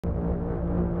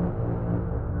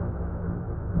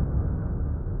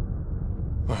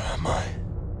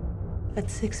At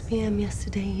 6 p.m.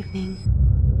 yesterday evening,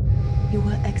 you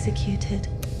were executed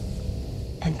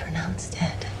and pronounced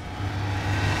dead.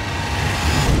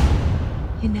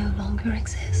 You no longer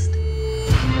exist.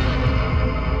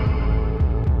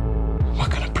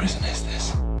 What kind of prison is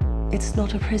this? It's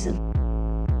not a prison.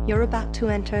 You're about to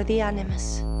enter the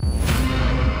Animus.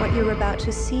 What you're about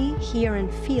to see, hear,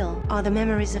 and feel are the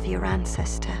memories of your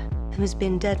ancestor, who's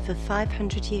been dead for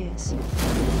 500 years.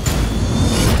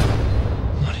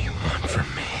 What do you want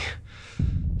from me?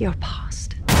 Your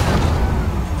past.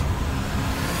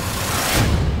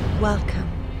 Welcome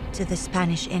to the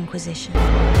Spanish Inquisition.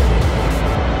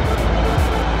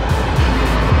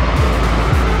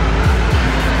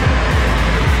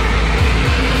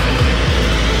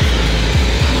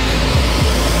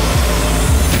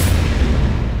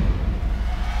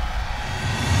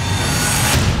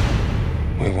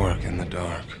 We work in the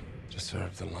dark to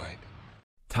serve the light.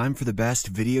 Time for the best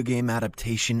video game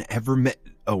adaptation ever made.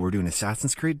 Oh, we're doing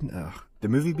Assassin's Creed? Oh. The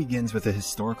movie begins with a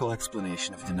historical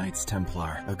explanation of the Knights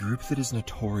Templar, a group that is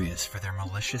notorious for their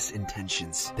malicious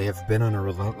intentions. They have been on a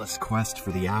relentless quest for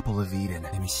the Apple of Eden,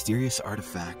 a mysterious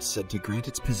artifact said to grant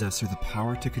its possessor the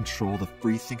power to control the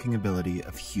free-thinking ability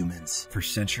of humans. For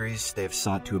centuries, they have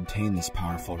sought to obtain this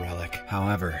powerful relic.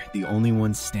 However, the only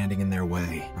ones standing in their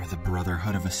way are the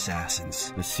Brotherhood of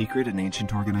Assassins, a secret and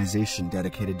ancient organization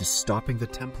dedicated to stopping the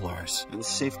Templars and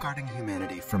safeguarding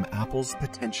humanity from Apple's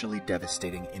potentially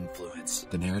devastating influence.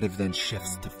 The narrative then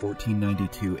shifts to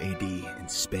 1492 AD in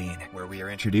Spain, where we are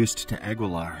introduced to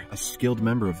Aguilar, a skilled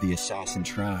member of the assassin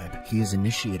tribe. He is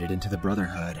initiated into the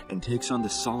Brotherhood and takes on the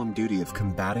solemn duty of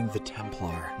combating the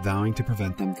Templar, vowing to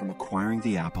prevent them from acquiring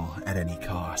the apple at any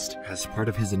cost. As part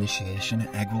of his initiation,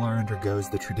 Aguilar undergoes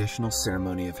the traditional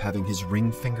ceremony of having his ring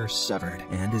finger severed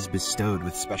and is bestowed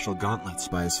with special gauntlets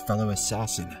by his fellow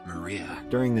assassin, Maria.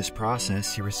 During this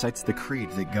process, he recites the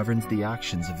creed that governs the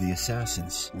actions of the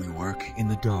assassins. We work in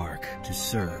the dark to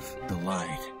serve the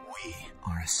light. We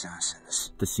are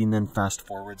assassins. The scene then fast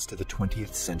forwards to the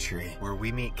 20th century, where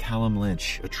we meet Callum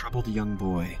Lynch, a troubled young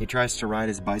boy. He tries to ride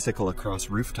his bicycle across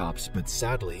rooftops, but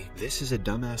sadly, this is a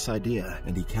dumbass idea,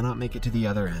 and he cannot make it to the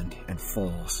other end, and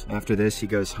falls. After this, he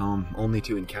goes home, only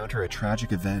to encounter a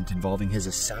tragic event involving his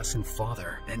assassin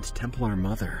father and Templar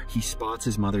mother. He spots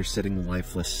his mother sitting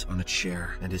lifeless on a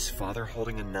chair, and his father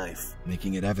holding a knife,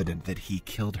 making it evident that he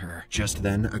killed her. Just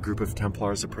then, a group of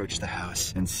Templars approach the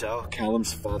house, and so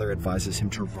Callum's father advises him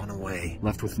to run away.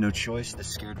 Left with no choice, the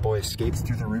scared boy escapes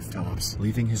through the rooftops,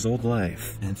 leaving his old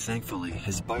life, and thankfully,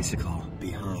 his bicycle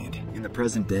behind. In the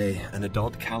present day, an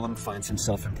adult Callum finds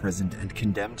himself imprisoned and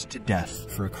condemned to death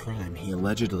for a crime he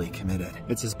allegedly committed.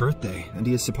 It's his birthday, and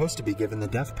he is supposed to be given the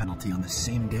death penalty on the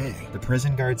same day. The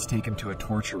prison guards take him to a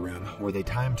torture room, where they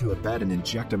tie him to a bed and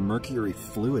inject a mercury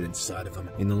fluid inside of him.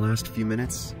 In the last few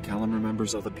minutes, Callum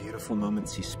remembers all the beautiful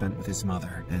moments he spent with his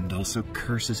mother, and also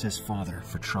curses his father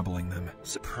for troubling them.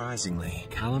 Surprisingly,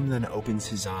 Callum then opens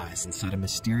his eyes inside a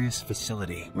mysterious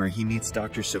facility where he meets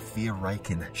Dr. Sophia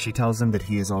Riken. She tells him that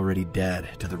he is already dead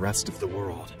to the rest of the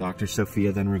world. Dr.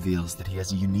 Sophia then reveals that he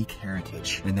has a unique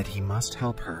heritage and that he must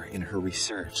help her in her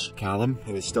research. Callum,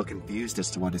 who is still confused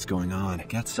as to what is going on,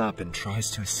 gets up and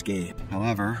tries to escape.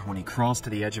 However, when he crawls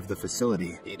to the edge of the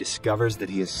facility, he discovers that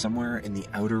he is somewhere in the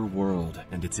outer world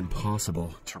and it's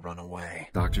impossible to run away.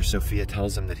 Dr. Sophia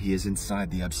tells him that he is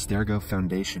inside the Abstergo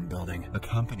Foundation building, a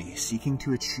company seeking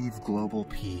to achieve global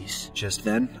peace. Just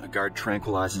then, a guard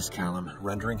tranquilizes Callum,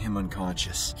 rendering him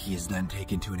unconscious. He is then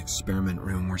taken to an experiment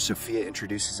room where Sophia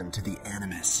introduces him to the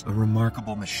Animus, a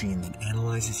remarkable machine that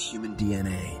analyzes human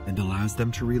DNA and allows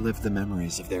them to relive the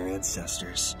memories of their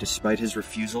ancestors. Despite his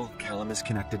refusal, Callum is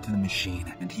connected to the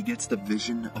machine, and he gets the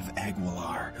vision of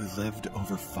Aguilar, who lived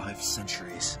over 5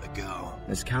 centuries ago.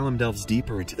 As Callum delves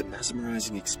deeper into the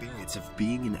mesmerizing experience of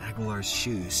being in Aguilar's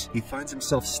shoes, he finds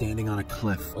himself standing on a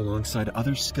cliff alongside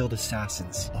other skilled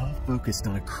assassins, all focused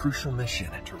on a crucial mission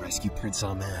to rescue Prince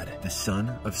Ahmed, the son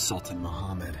of Sultan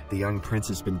Muhammad. The young prince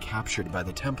has been captured by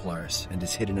the Templars and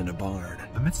is hidden in a barn.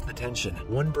 Amidst the tension,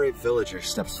 one brave villager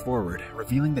steps forward,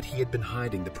 revealing that he had been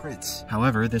hiding the prince.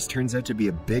 However, this turns out to be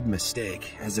a big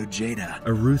mistake, as Ojeda,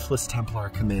 a ruthless Templar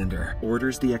commander,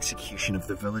 orders the execution of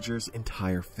the villager's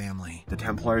entire family. The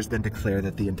Templars then declare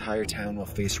that the entire town will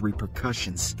face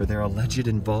repercussions for their alleged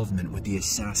involvement with the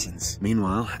assassins. assassins.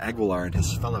 Meanwhile, Aguilar and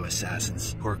his fellow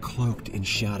assassins, who are cloaked in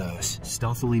shadows,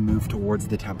 stealthily move towards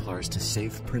the Templars to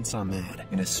save Prince Ahmed.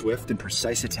 In a swift and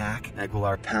precise attack,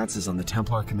 Aguilar pounces on the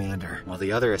Templar commander, while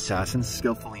the other assassins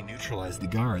skillfully neutralize the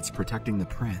guards protecting the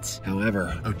prince.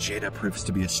 However, Ojeda proves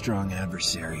to be a strong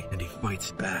adversary, and he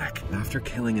fights back. After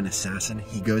killing an assassin,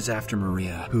 he goes after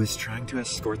Maria, who is trying to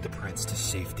escort the prince to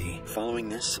safety. Following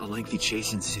this, a lengthy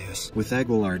chase ensues, with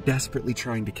Aguilar desperately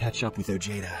trying to catch up with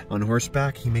Ojeda. On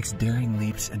horseback, he makes daring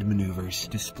leaps and maneuvers,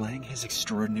 displaying his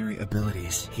extraordinary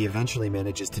abilities. He eventually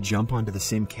manages to jump onto the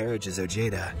same carriage as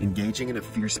Ojeda, engaging in a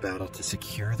fierce battle to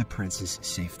secure the prince's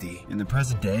safety. In the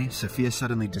present day, Sophia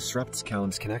suddenly disrupts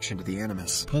Callum's connection to the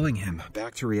Animus, pulling him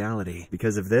back to reality.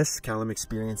 Because of this, Callum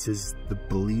experiences the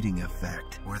bleeding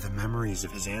effect, where the memories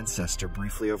of his ancestor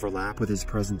briefly overlap with his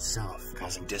present self,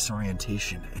 causing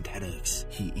disorientation and headaches.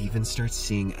 He even starts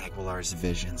seeing Aguilar's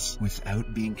visions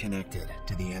without being connected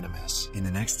to the Animus. In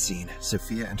the next scene,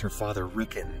 Sophia and her father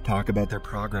Rickon talk about their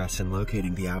progress in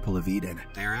locating the Apple of Eden.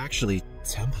 They are actually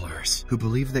Templars, who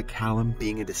believe that Callum,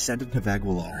 being a descendant of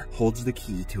Aguilar, holds the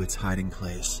key to its hiding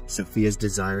place. Sophia's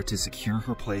desire to secure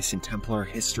her place in Templar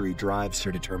history drives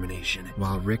her determination,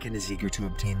 while Rickon is eager to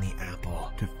obtain the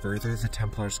apple to further the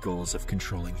Templars' goals of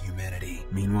controlling humanity.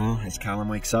 Meanwhile, as Callum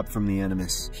wakes up from the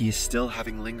Animus, he is still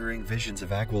having lingering visions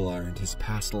of Aguilar and his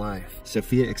past life.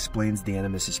 Sophia explains the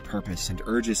Animus's purpose and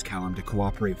urges Callum to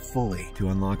cooperate fully to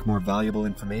unlock more valuable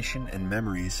information and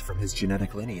memories from his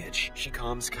genetic lineage. She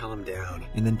calms Callum down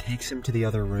and then takes him to the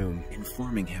other room,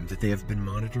 informing him that they have been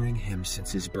monitoring him since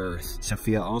his birth.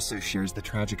 Sophia also shares the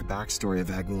tragic backstory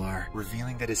of Aguilar,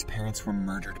 revealing that his parents were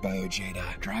murdered by Ojeda,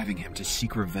 driving him to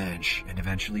seek revenge and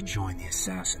eventually join the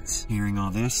assassins. Hearing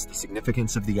all this, the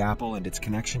significance of the apple and its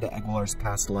connection to Aguilar's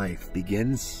past life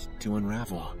begins to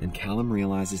unravel, and Callum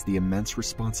realizes the immense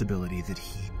responsibility that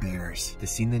he bears. The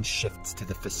scene then shifts to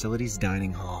the facility's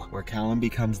dining hall, where Callum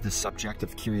becomes the subject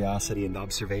of curiosity and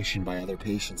observation by other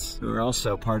patients, who are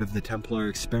also part of the Templar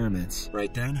experiments.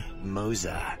 Right then,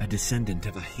 Moza, a descendant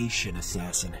of a Haitian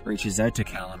assassin, reaches out to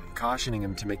Callum, cautioning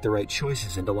him to make the right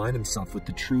choices and align himself with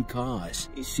the true cause.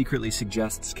 He secretly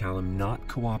suggests Callum not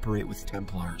cooperate with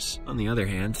Templars. On the other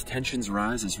hand, tensions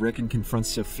rise as Rickon confronts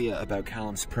Sophia about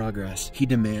Callum's progress. He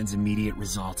demands immediate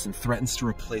results and threatens to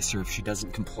replace her if she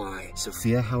doesn't comply.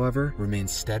 Sophia, however,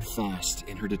 remains steadfast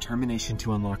in her determination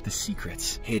to unlock the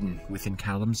secrets hidden within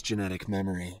Callum's genetic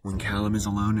memory. When Callum is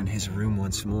alone in his room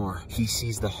once more, he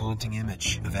sees the haunting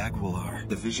image of Aguilar.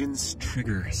 The visions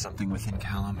trigger something within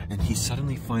Callum, and he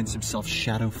suddenly finds himself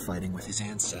shadow fighting with his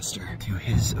ancestor. To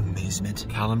his amazement,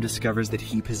 Callum discovers that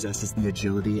he possesses the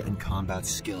agility and combat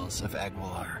skills of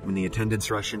Aguilar. When the attendants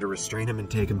rush in to restrain him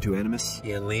and take him to Animus,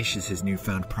 he unleashes his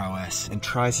newfound prowess and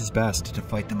tries his best to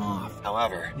fight them off.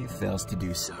 However, he fails to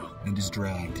do so and is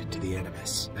dragged to the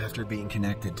Animus. After being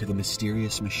connected to the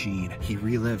mysterious machine, he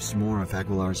relives more of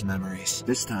Aguilar's memories.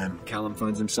 This time, Callum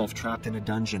finds himself trapped in a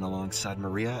dungeon alongside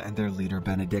Maria and their leader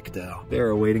Benedicto. They are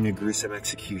awaiting a gruesome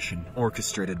execution,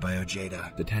 orchestrated by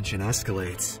Ojeda. The tension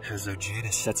escalates as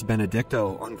Ojeda sets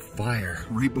Benedicto on fire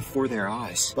right before their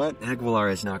eyes. But Aguilar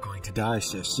is not going to die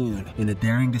so soon. In a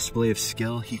daring display of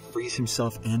skill, he frees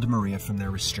himself and Maria from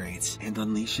their restraints and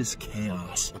unleashes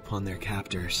chaos upon their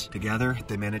captors. Together,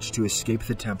 they manage to escape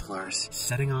the Templars,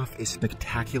 setting off a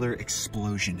spectacular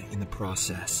explosion in the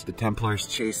process. The Templars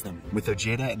chase them, with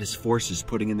Ojeda and his forces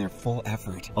putting in their full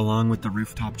effort. Along with the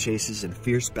rooftop chases and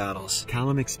fierce battles,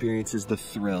 Callum experiences the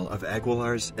thrill of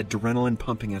Aguilar's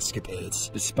adrenaline-pumping escapades.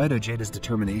 Despite Ojeda's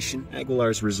determination,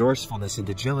 Aguilar's resourcefulness and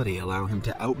agility allow him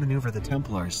to outmaneuver the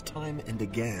Templars time and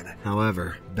again.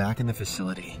 However, back in the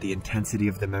facility, the intensity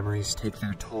of the memories take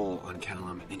their toll on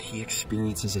Callum, and he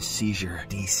experiences a seizure,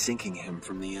 de-syncing him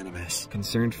from the Animus.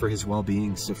 Concerned for his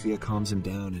well-being, Sophia calms him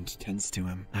down and tends to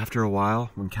him. After a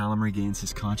while, when Callum regains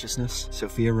his consciousness,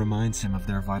 Sophia reminds him of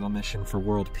their vital mission for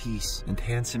world peace and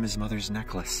hands him his mother's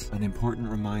necklace, an important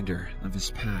reminder of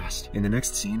his past. In the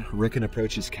next scene, Rickon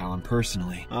approaches Callum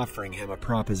personally, offering him a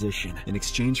proposition. In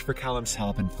exchange for Callum's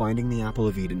help in finding the Apple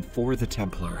of Eden for the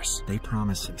Templars, they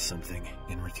promise him something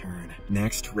in return.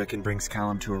 Next, Rickon brings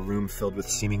Callum to a room filled with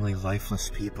seemingly lifeless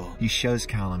people. He shows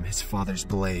Callum his father's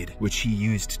blade, which he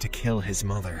used to kill his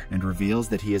mother, and reveals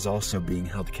that he is also being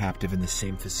held captive in the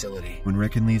same facility. When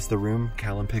Rickon leaves the room,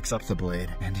 Callum picks up the blade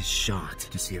and is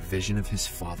shocked to see a vision of his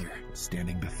father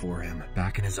standing before him.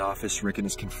 Back in his office, Rickon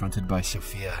is confronted by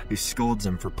Sophia, who scolds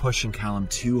him for pushing Callum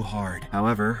too hard.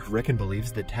 However, Rickon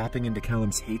believes that tapping into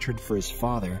Callum's hatred for his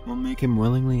father will make him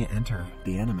willingly enter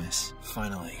the Animus.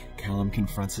 Finally, Callum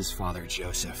confronts his father,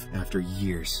 Joseph, after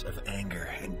years of anger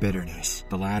and bitterness.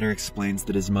 The latter explains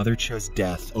that his mother chose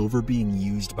death over being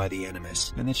used by the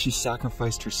Animus, and that she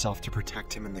sacrificed herself to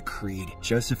protect him in the Creed.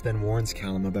 Joseph then warns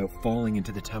Callum about falling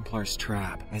into the Templars'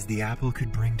 trap, as the apple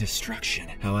could bring destruction.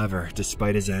 However,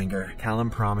 despite his anger, Callum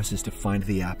promises to find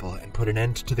the apple and put an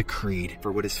end to the Creed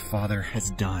for what his father has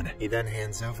done. He then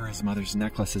hands over his mother's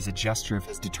necklace as a gesture of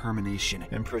his determination,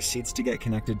 and proceeds to get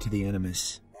connected to the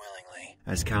Animus willingly.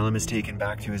 As Callum is taken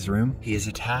back to his room, he is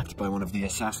attacked by one of the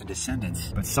assassin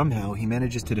descendants, but somehow he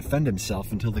manages to defend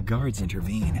himself until the guards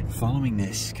intervene. Following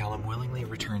this, Callum willingly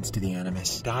returns to the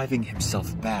Animus, diving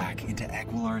himself back into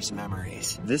Aguilar's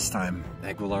memories. This time,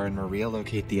 Aguilar and Maria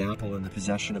locate the apple in the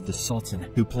possession of the Sultan,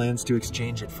 who plans to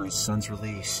exchange it for his son's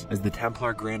release. As the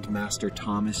Templar Grand Master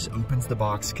Thomas opens the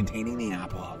box containing the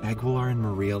apple, Aguilar and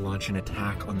Maria launch an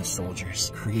attack on the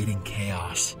soldiers, creating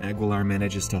chaos. Aguilar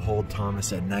manages to hold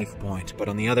Thomas at knife point, but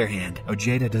on the other hand,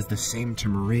 Ojeda does the same to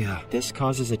Maria. This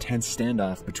causes a tense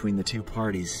standoff between the two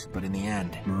parties, but in the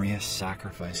end, Maria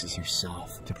sacrifices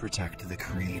herself to protect the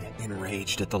Creed.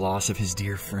 Enraged at the loss of his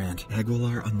dear friend,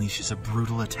 Aguilar unleashes a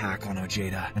brutal attack on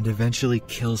Ojeda and eventually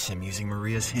kills him using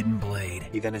Maria's hidden blade.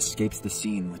 He then escapes the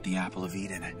scene with the Apple of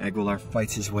Eden. Aguilar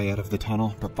fights his way out of the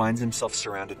tunnel, but finds himself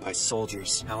surrounded by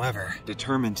soldiers. However,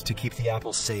 determined to keep the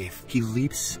apple safe, he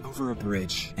leaps over a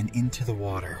bridge and into the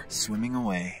water, swimming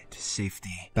away to safety.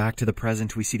 Back to the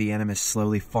present, we see the Animus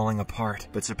slowly falling apart,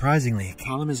 but surprisingly,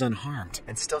 Callum is unharmed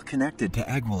and still connected to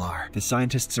Aguilar. The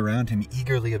scientists around him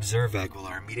eagerly observe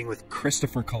Aguilar meeting with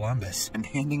Christopher Columbus and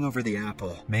handing over the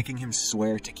apple, making him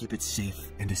swear to keep it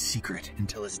safe and a secret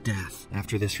until his death.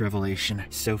 After this revelation,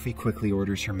 Sophie quickly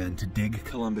orders her men to dig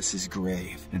Columbus's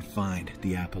grave and find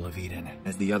the Apple of Eden.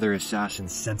 As the other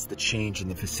assassins sense the change in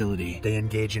the facility, they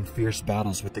engage in fierce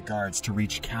battles with the guards to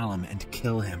reach Callum and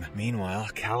kill him. Meanwhile,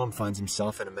 Callum finds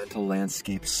himself in a mental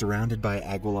landscape surrounded by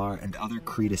Aguilar and other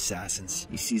Creed assassins.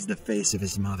 He sees the face of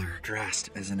his mother, dressed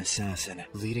as an assassin,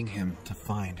 leading him to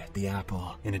find the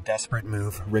apple. In a desperate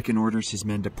move, Rickon orders his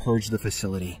men to purge the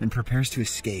facility and prepares to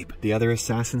escape. The other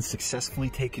assassins successfully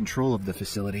take control of the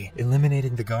facility,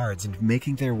 eliminating the guards and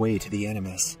making their way to the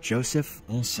Animus. Joseph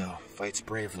also fights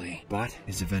bravely, but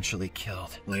is eventually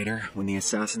killed. Later, when the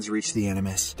assassins reach the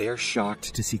Animus, they are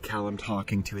shocked to see Callum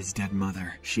talking to his dead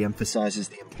mother. She emphasizes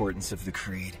the importance of the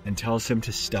Creed and tells him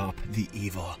to stop the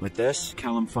evil. With this,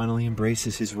 Callum finally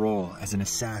embraces his role as an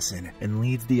assassin and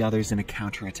leads the others in a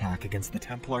counterattack against the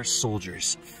Templar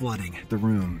soldiers, flooding the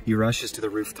room. He rushes to the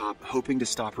rooftop, hoping to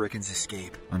stop Rickon's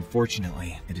escape.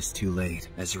 Unfortunately, it is too late,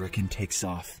 as Rickon takes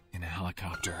off in a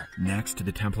helicopter. Next,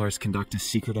 the Templars conduct a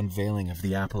secret unveiling of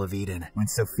the Apple of Eden. When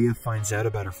Sophia finds out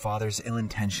about her father's ill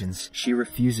intentions, she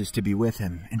refuses to be with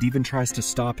him and even tries to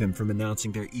stop him from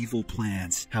announcing their evil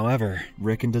plans. However,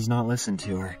 Rickon does not listen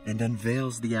to her and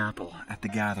unveils the apple at the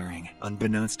gathering.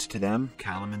 Unbeknownst to them,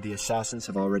 Callum and the assassins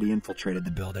have already infiltrated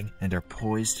the building and are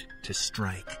poised to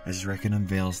strike. As Rickon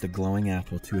unveils the glowing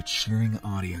apple to a cheering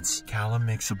audience, Callum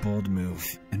makes a bold move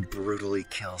and brutally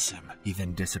kills him. He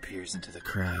then disappears into the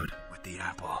crowd with the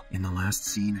apple. In the last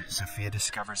scene, Sophia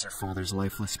discovers her father's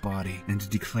lifeless body and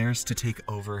declares to take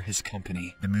over his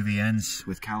company. The movie ends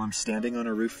with Callum standing on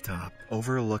a rooftop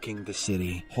overlooking the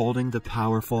city, holding the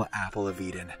powerful Apple of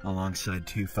Eden alongside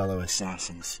two fellow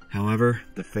assassins. However,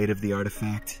 the fate of the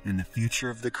artifact and the future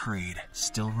of the Creed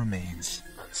still remains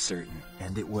uncertain,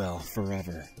 and it will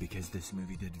forever, because this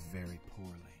movie did very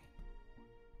poorly.